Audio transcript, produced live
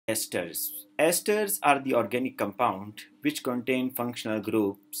Esters. Esters are the organic compound which contain functional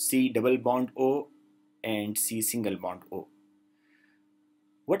group C double bond O and C single bond O.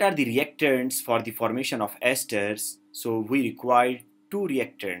 What are the reactants for the formation of esters? So we require two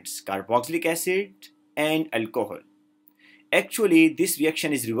reactants, carboxylic acid and alcohol. Actually, this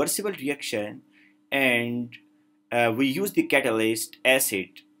reaction is reversible reaction, and we use the catalyst acid,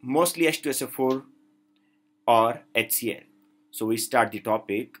 mostly H2SO4 or HCl. So we start the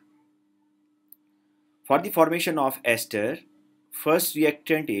topic. For the formation of ester, first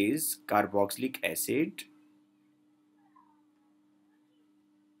reactant is carboxylic acid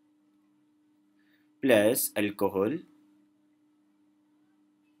plus alcohol.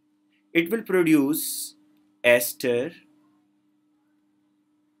 It will produce ester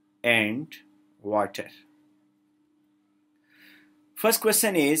and water. First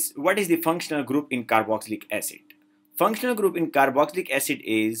question is, what is the functional group in carboxylic acid? Functional group in carboxylic acid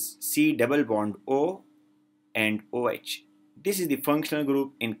is C double bond O and OH. This is the functional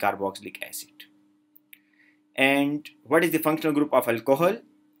group in carboxylic acid. And what is the functional group of alcohol?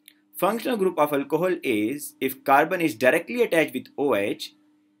 Functional group of alcohol is, if carbon is directly attached with OH,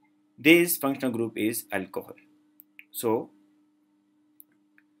 this functional group is alcohol. So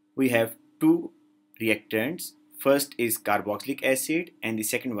we have two reactants. First is carboxylic acid and the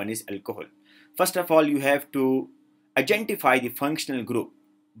second one is alcohol. First of all, you have to identify the functional group.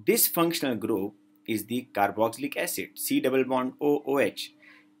 This functional group is the carboxylic acid, C double bond OOH,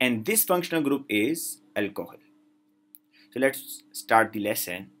 and this functional group is alcohol. So let's start the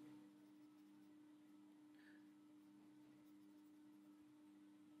lesson.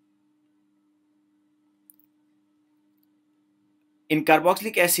 In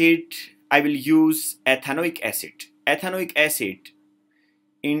carboxylic acid, I will use ethanoic acid. Ethanoic acid.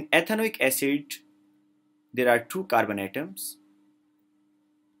 In ethanoic acid, there are two carbon atoms.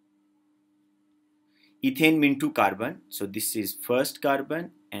 Ethane means two carbon, so this is first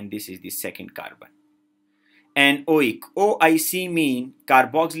carbon and this is the second carbon. And OIC, OIC mean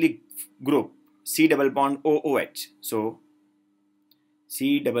carboxylic group, C double bond OOH. So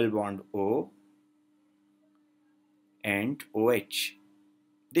C double bond O and OH.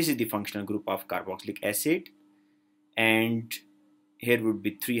 This is the functional group of carboxylic acid, and here would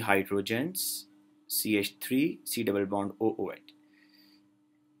be three hydrogens, CH3, C double bond OOH.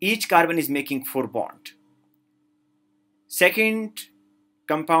 Each carbon is making 4 bonds. Second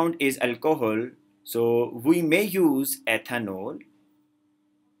compound is alcohol, so we may use ethanol.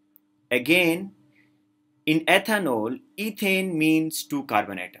 Again, in ethanol, ethane means 2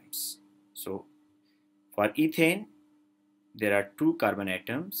 carbon atoms. So for ethane, there are 2 carbon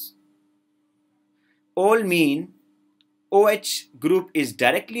atoms. All mean OH group is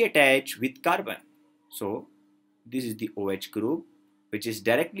directly attached with carbon. So this is the OH group which is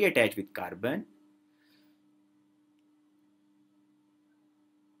directly attached with carbon,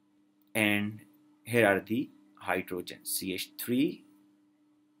 and here are the hydrogens, CH3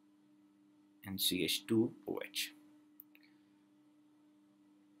 and CH2OH.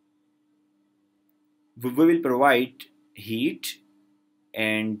 We will provide heat,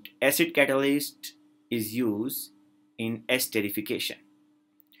 and acid catalyst is used in esterification.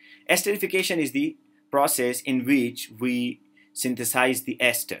 Esterification is the process in which we synthesize the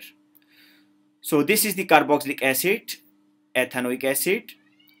ester. So this is the carboxylic acid, ethanoic acid,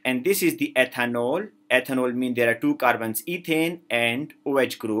 and this is the ethanol. Ethanol means there are 2 carbons, ethane, and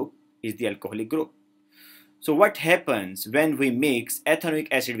OH group is the alcoholic group. So what happens when we mix ethanoic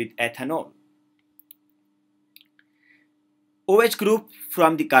acid with ethanol? OH group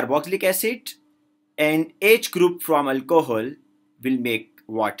from the carboxylic acid and H group from alcohol will make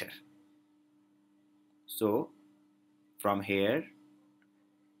water. So from here,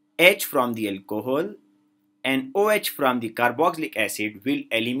 H from the alcohol and OH from the carboxylic acid will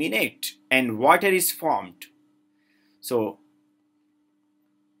eliminate and water is formed. So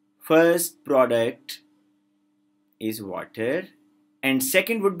first product is water and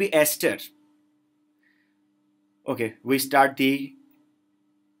second would be ester. Okay, we start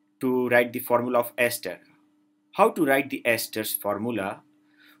to write the formula of ester. How to write the ester's formula?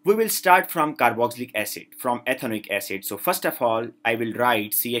 We will start from carboxylic acid, from ethanoic acid. So first of all, I will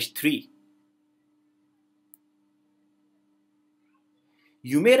write CH3.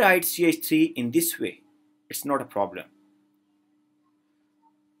 You may write CH3 in this way. It's not a problem.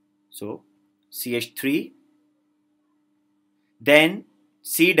 So CH3, then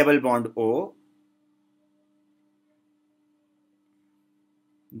C double bond O,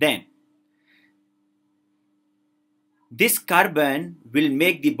 then this carbon will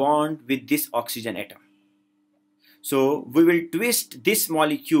make the bond with this oxygen atom. So we will twist this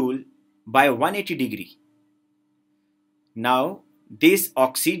molecule by 180 degree. Now this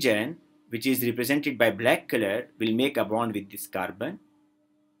oxygen, which is represented by black color, will make a bond with this carbon,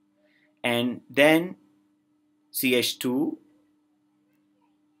 and then CH2,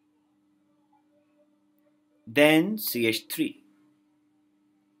 then CH3.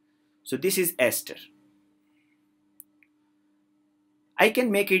 So this is ester. I can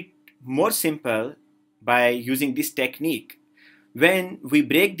make it more simple by using this technique. When we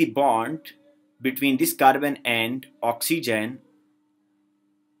break the bond between this carbon and oxygen,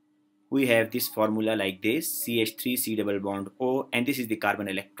 we have this formula like this: CH3 C double bond O, and this is the carbon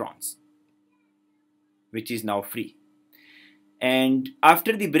electrons, which is now free. And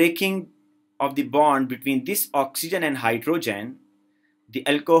after the breaking of the bond between this oxygen and hydrogen, the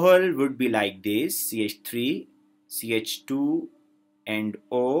alcohol would be like this: CH3, CH2 and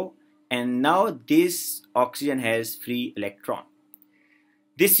O, and now this oxygen has free electron.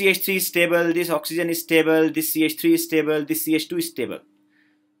 This CH3 is stable, this oxygen is stable, this CH3 is stable, this CH2 is stable.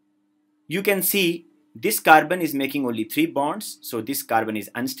 You can see this carbon is making only 3 bonds, so this carbon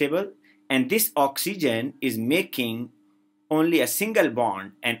is unstable, and this oxygen is making only a single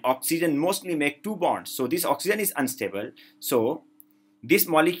bond, and oxygen mostly make 2 bonds, so this oxygen is unstable. So this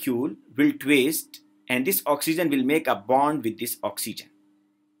molecule will twist and this oxygen will make a bond with this oxygen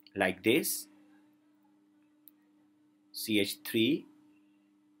like this: CH3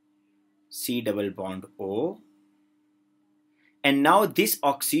 C double bond O, and now this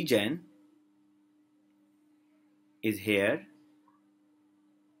oxygen is here,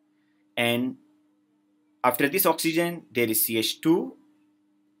 and after this oxygen there is CH2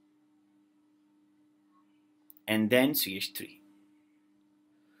 and then CH3.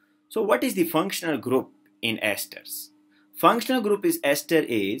 So what is the functional group in esters? Functional group is ester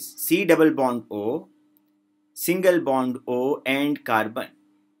is C double bond O, single bond O and carbon.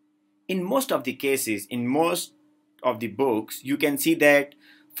 In most of the cases, in most of the books, you can see that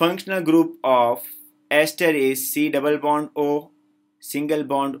functional group of ester is C double bond O, single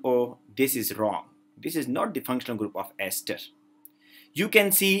bond O. This is wrong. This is not the functional group of ester. You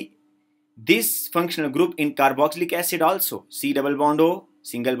can see this functional group in carboxylic acid also: C double bond O,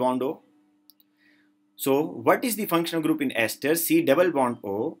 single bond O. So what is the functional group in ester? C double bond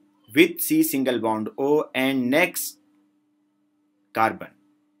O with C single bond O and next carbon.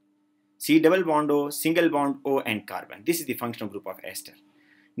 C double bond O, single bond O and carbon. This is the functional group of ester.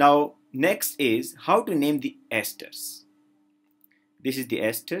 Now next is how to name the esters. This is the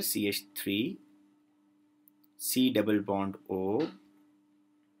ester: CH3, C double bond O,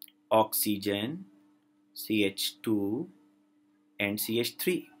 oxygen, CH2 and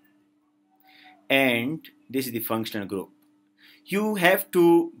CH3. And this is the functional group. You have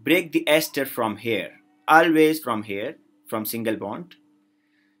to break the ester from here, always from here, from single bond.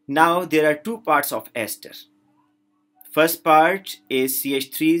 Now there are 2 parts of ester. First part is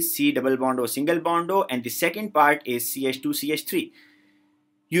CH3 C double bond O, single bond O, and the second part is CH2 CH3.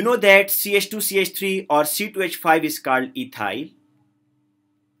 You know that CH2 CH3 or C2H5 is called ethyl.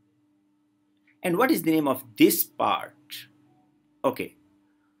 And what is the name of this part? Okay,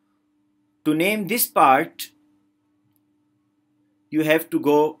 to name this part, you have to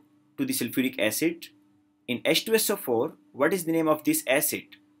go to the sulfuric acid. In H2SO4, what is the name of this acid?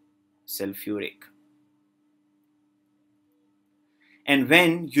 Sulfuric. And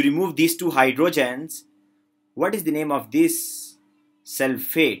when you remove these 2 hydrogens, what is the name of this?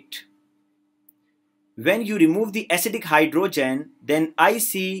 Sulfate. When you remove the acidic hydrogen, then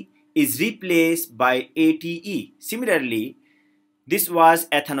IC is replaced by ATE. Similarly, this was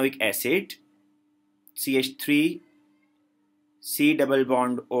ethanoic acid, CH3, C double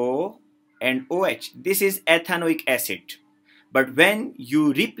bond O and OH. This is ethanoic acid. But when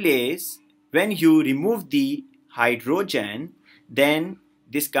you remove the hydrogen, then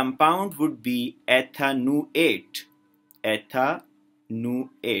this compound would be ethanoate. Ethanoate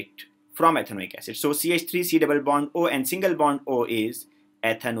from ethanoic acid. So CH3 C double bond O and single bond O is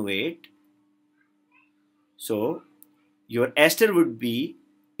ethanoate. So your ester would be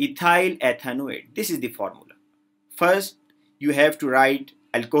ethyl ethanoate. This is the formula. First you have to write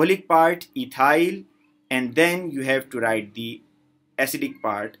alcoholic part ethyl, and then you have to write the acidic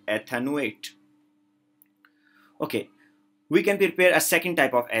part ethanoate. Okay, we can prepare a second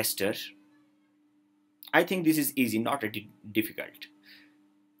type of ester. I think this is easy, not really difficult.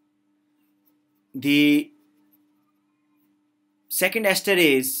 The second ester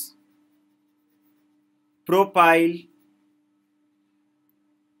is propyl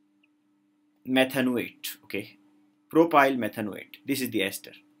methanoate. Okay, propyl methanoate. This is the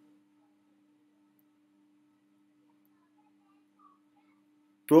ester.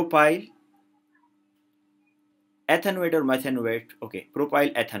 propyl ethanoate or methanoate. Okay,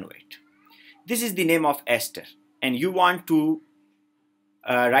 propyl ethanoate. This is the name of ester, and you want to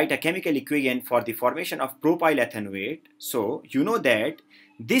write a chemical equation for the formation of propyl ethanoate. So you know that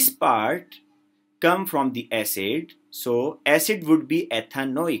this part come from the acid, so acid would be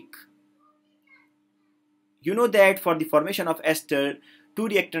ethanoic. You know that for the formation of ester, two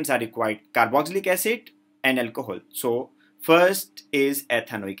reactants are required, carboxylic acid and alcohol. So first is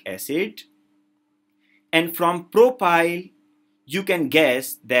ethanoic acid, and from propyl you can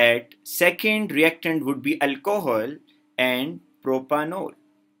guess that second reactant would be alcohol and propanol.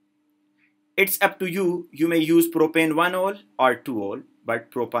 It's up to you. You may use propane 1-ol or 2-ol,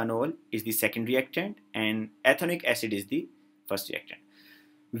 but propanol is the second reactant and ethanoic acid is the first reactant.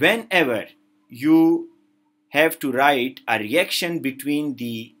 Whenever you have to write a reaction between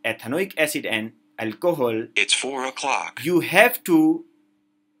the ethanoic acid and alcohol, it's 4 o'clock. You have to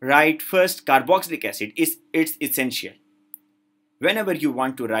write first carboxylic acid. It's essential. Whenever you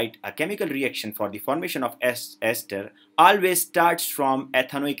want to write a chemical reaction for the formation of ester, always starts from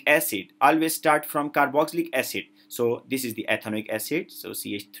ethanoic acid, always start from carboxylic acid. So this is the ethanoic acid, so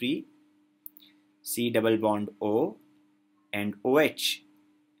CH3, C double bond O and OH.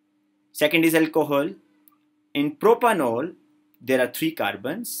 Second is alcohol. In propanol, there are 3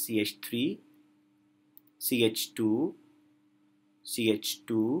 carbons, CH3, CH2,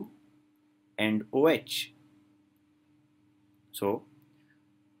 CH2 and OH. So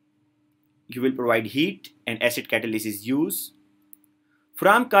you will provide heat and acid catalysis use.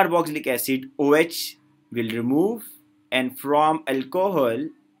 From carboxylic acid, OH will remove, and from alcohol,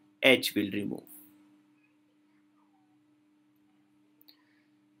 H will remove.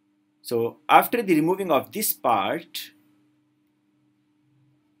 So after the removing of this part,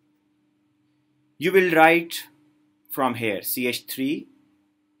 you will write from here CH3,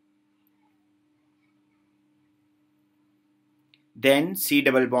 then C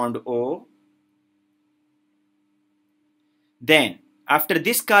double bond O. Then after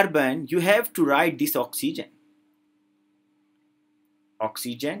this carbon, you have to write this oxygen.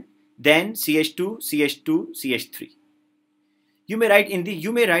 Then CH2, CH2, CH3. You may write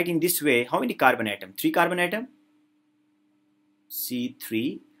in this way. How many carbon atom? 3 carbon atom.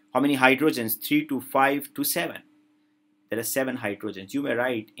 C3. How many hydrogens? 3 to 5 to 7. There are 7 hydrogens. You may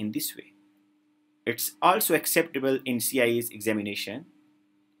write in this way. It's also acceptable in CIE's examination.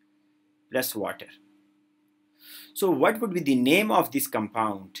 Plus water. So what would be the name of this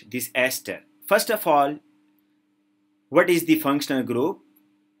compound, this ester? First of all, what is the functional group?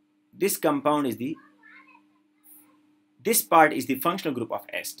 This part is the functional group of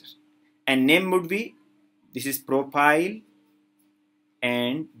ester. And name would be, this is propyl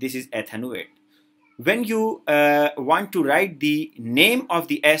and this is ethanoate. When you want to write the name of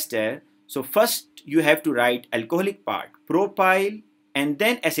the ester, so first you have to write alcoholic part, propyl, and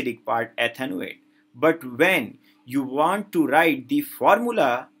then acidic part, ethanoate. But when you want to write the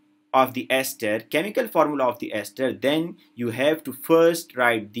formula of the ester, chemical formula of the ester, then you have to first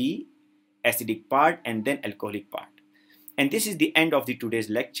write the acidic part and then alcoholic part. And this is the end of today's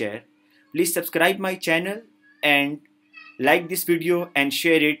lecture. Please subscribe my channel and like this video and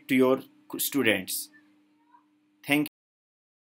share it to your students.